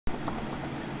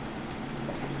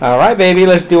Alright, baby,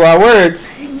 let's do our words.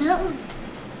 No.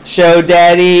 Show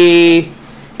Daddy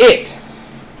it.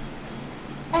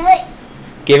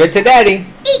 Give it to Daddy.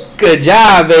 Eat. Good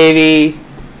job, baby.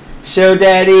 Show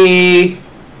Daddy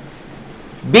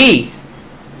B.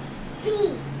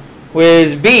 B.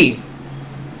 Where's B?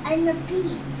 And a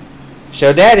B.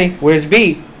 Show Daddy. Where's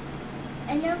B?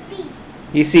 And a B.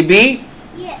 You see B?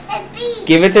 Yeah, a B.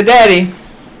 Give it to Daddy.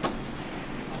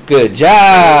 Good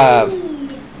job.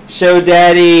 Show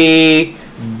Daddy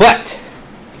butt.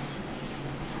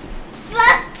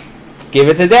 But. Give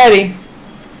it to Daddy.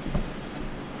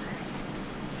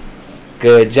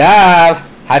 Good job.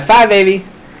 High five, baby.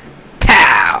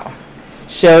 Pow.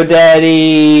 Show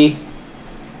Daddy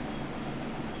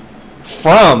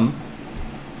from.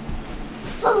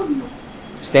 Boom.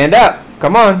 Stand up.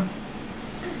 Come on.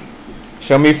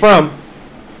 Show me from.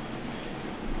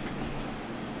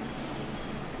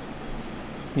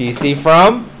 You see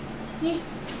from? Yes,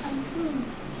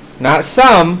 boom. Not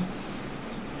some.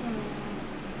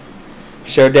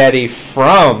 Show Daddy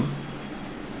from.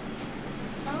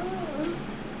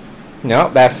 Oh.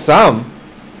 No, that's some.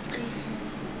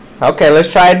 Okay,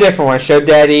 let's try a different one. Show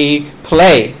Daddy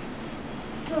play.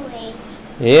 Play.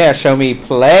 Yeah, show me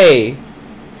play.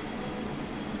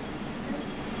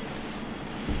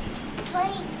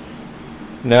 Play.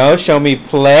 No, show me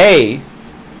play.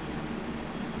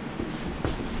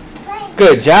 Play.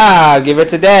 Good job. Give it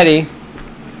to Daddy.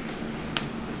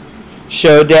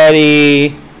 Show Daddy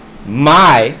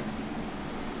my.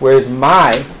 Where's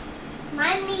my?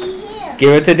 Mommy here.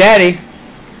 Give it to Daddy.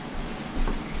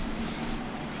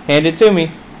 Hand it to me.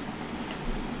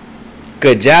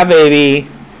 Good job, baby.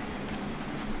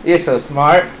 You're so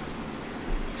smart.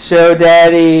 Show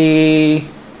Daddy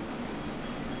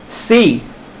C.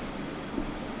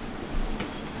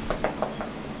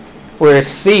 Where's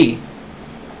C?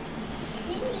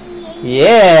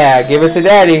 Yeah, give it to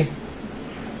Daddy.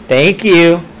 Thank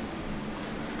you.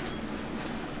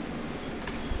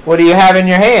 What do you have in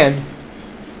your hand?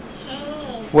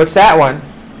 Hey. What's that one?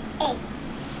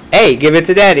 Hey. A, give it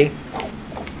to Daddy.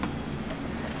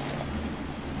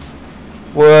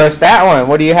 What's that one?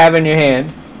 What do you have in your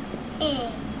hand?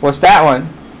 Hey. What's that one?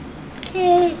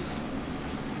 Hey.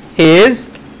 His?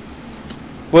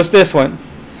 What's this one?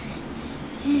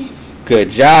 Good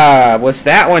job. What's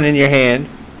that one in your hand?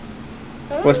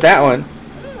 What's that one?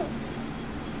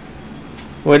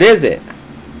 What is it?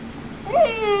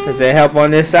 Does it help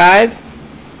on this side?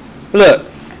 Look.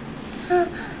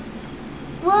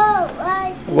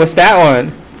 What's that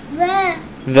one?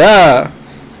 The.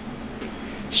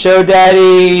 Show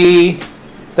Daddy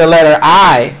the letter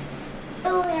I.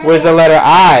 Where's the letter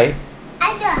I?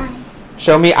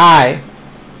 Show me I.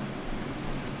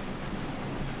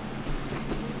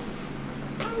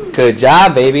 Good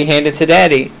job, baby. Hand it to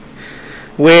Daddy.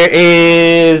 Where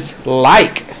is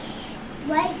like?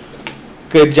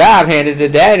 Good job. Hand it to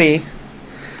Daddy.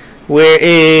 Where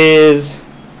is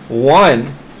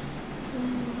one?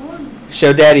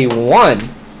 Show Daddy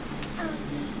one.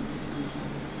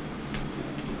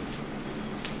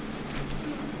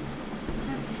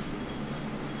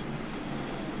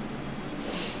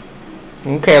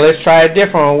 Okay, let's try a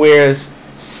different one. Where's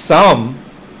some?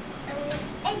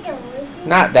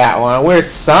 Not that one.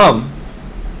 Where's some?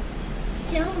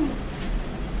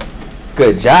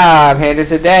 Good job. Hand it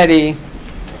to Daddy.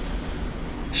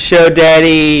 Show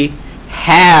Daddy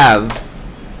have.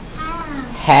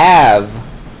 Have.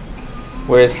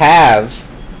 Where's have?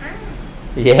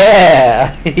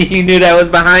 Yeah. You knew that was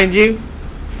behind you?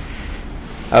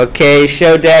 Okay,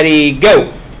 show Daddy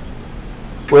go.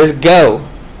 Where's go?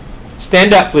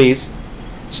 Stand up, please.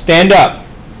 Stand up.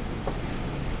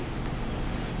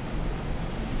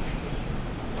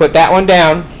 Put that one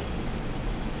down.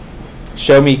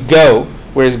 Show me go.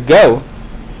 Where's go?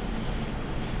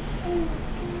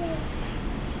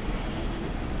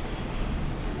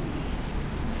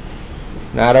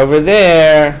 Not over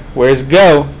there. Where's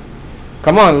go?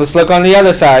 Come on, let's look on the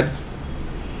other side.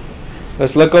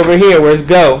 Let's look over here. Where's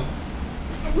go?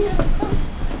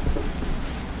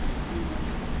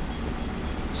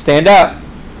 Stand up.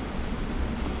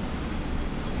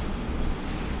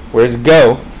 Where's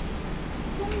go?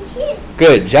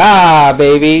 Good job,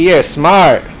 baby. You're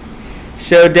smart.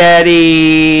 Show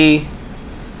Daddy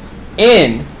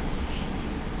in.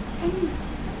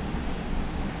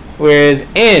 Where's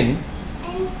in?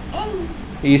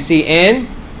 You see in?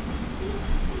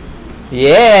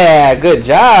 Yeah, good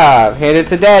job. Hand it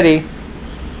to Daddy.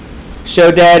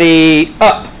 Show Daddy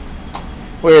up.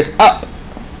 Where's up?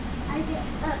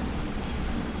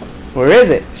 Where is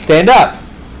it? Stand up.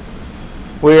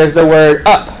 Where's the word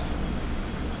up?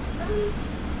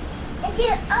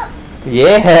 Up.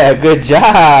 Yeah, good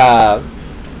job.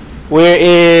 Where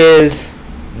is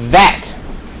that?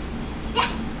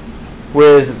 That.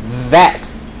 Where's that?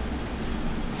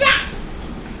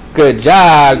 That. Good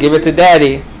job. Give it to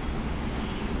Daddy.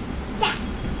 That.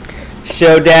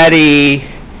 Show Daddy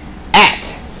at.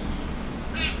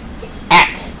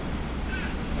 At.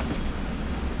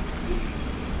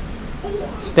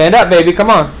 Stand up, baby. Come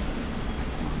on.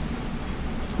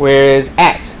 Where is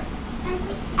at?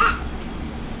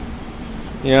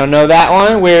 You don't know that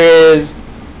one? Where is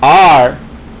R?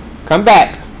 Come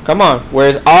back. Come on.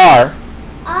 Where's R?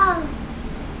 Oh.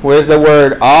 Where's the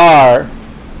word R?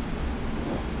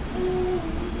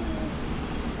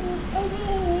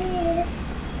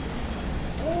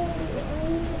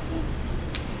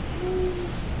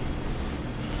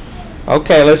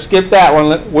 Okay, let's skip that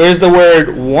one. Where's the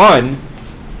word one?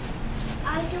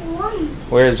 I do one.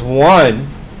 Where's one?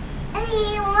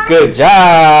 One. Good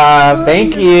job.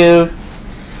 Thank you.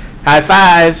 High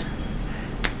fives.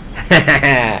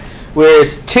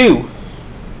 Where's two?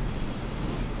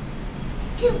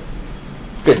 Two.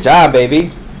 Good job,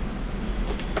 baby.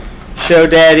 Show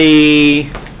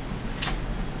Daddy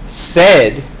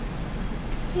said.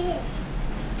 Sit.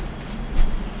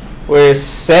 Where's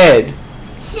said?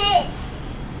 Sit.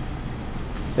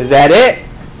 Is that it?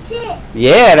 Sit.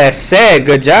 Yeah, that's said.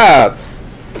 Good job.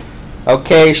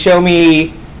 Okay, show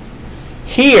me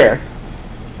here.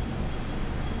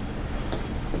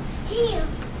 Here.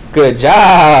 Good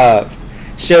job.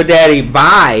 Show Daddy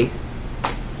bye.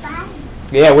 Bye.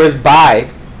 Yeah, where's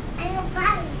bye? I know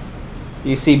bye.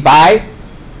 You see bye?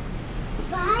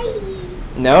 Bye.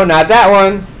 No, not that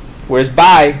one. Where's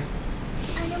bye?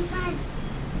 I know bye.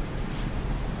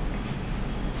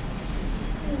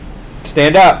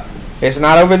 Stand up. It's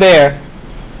not over there.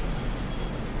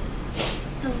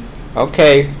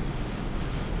 Okay.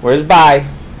 Where's bye?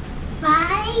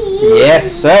 Bye.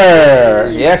 Yes, sir.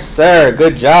 Yes, sir.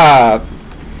 Good job.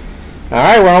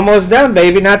 Alright, we're almost done,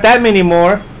 baby. Not that many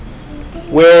more.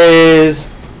 Where is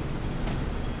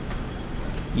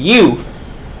you?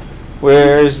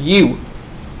 Where's you?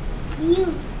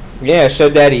 You. Yeah, show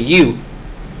Daddy you.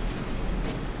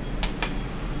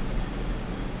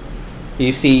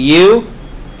 You see you?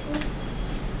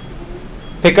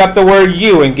 Pick up the word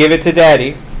you and give it to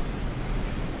Daddy.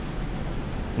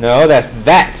 No, that's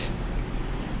that.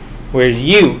 Where's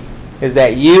you? Is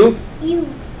that you? You.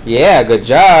 Yeah, good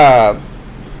job.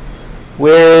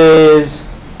 Where is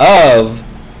of?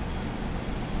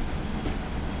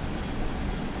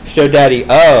 Show Daddy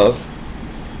of.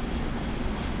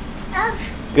 Up.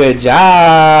 Good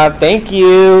job. Thank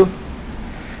you.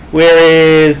 Where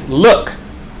is look?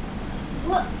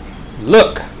 Look.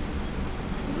 Look.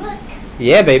 Look.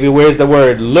 Yeah, baby. Where's the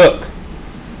word look?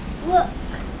 Look.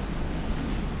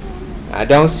 I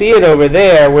don't see it over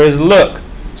there. Where's look?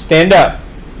 Stand up.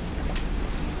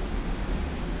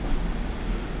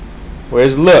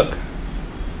 Where's look?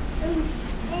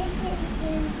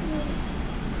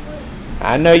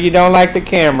 I know you don't like the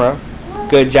camera.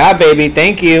 Good job, baby.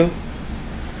 Thank you.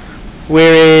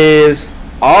 Where is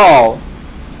all?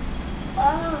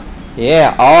 Oh.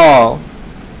 Yeah, all.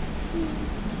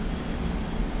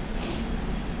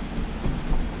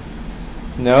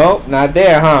 Nope, not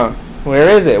there, huh?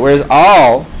 Where is it? Where's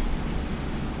all?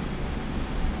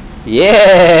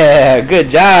 Yeah, good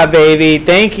job, baby.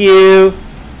 Thank you.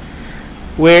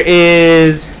 Where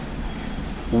is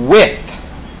with?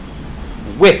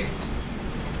 With.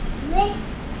 With.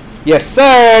 Yes,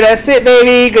 sir. That's it,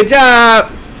 baby. Good job.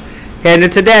 Hand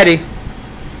it to Daddy.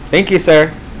 Thank you,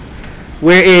 sir.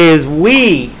 Where is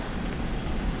we?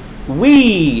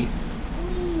 We.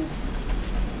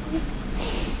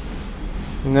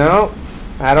 No,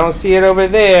 I don't see it over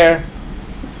there.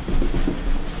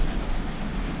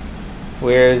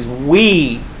 Where's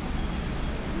we?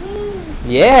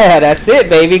 Yeah, that's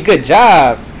it, baby. Good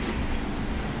job.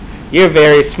 You're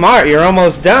very smart. You're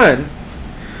almost done.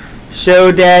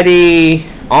 Show Daddy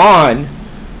on.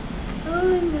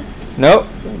 Nope,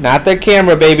 not the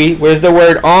camera, baby. Where's the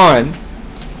word on?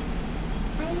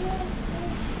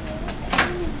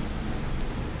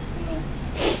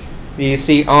 Do you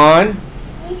see on?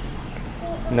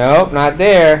 Nope, not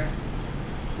there.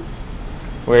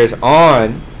 Where's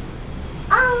on?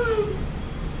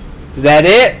 Is that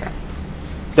it?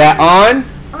 Is that on?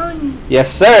 On. Yes,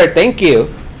 sir. Thank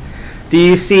you. Do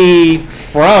you see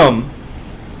from?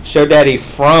 Show Daddy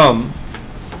from.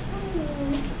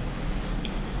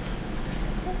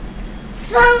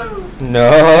 From.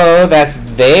 No, that's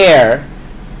there.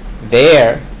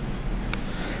 There.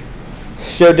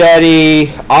 Show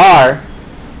Daddy R.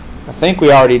 I think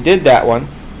we already did that one.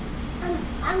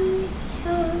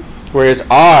 Where's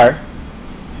R?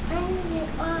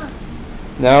 R.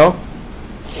 No?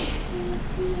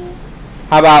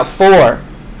 How about 4?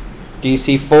 Do you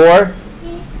see 4?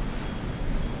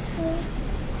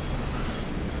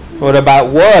 What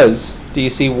about was? Do you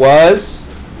see was?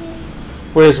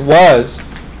 Where's was?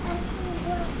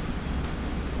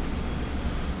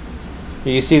 Do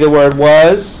you see the word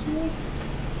was?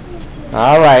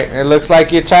 Alright, it looks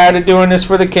like you're tired of doing this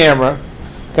for the camera.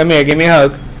 Come here, give me a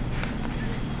hug.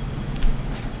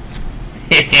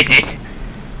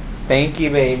 Thank you,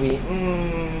 baby.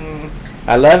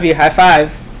 I love you. High five.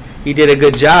 You did a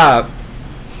good job.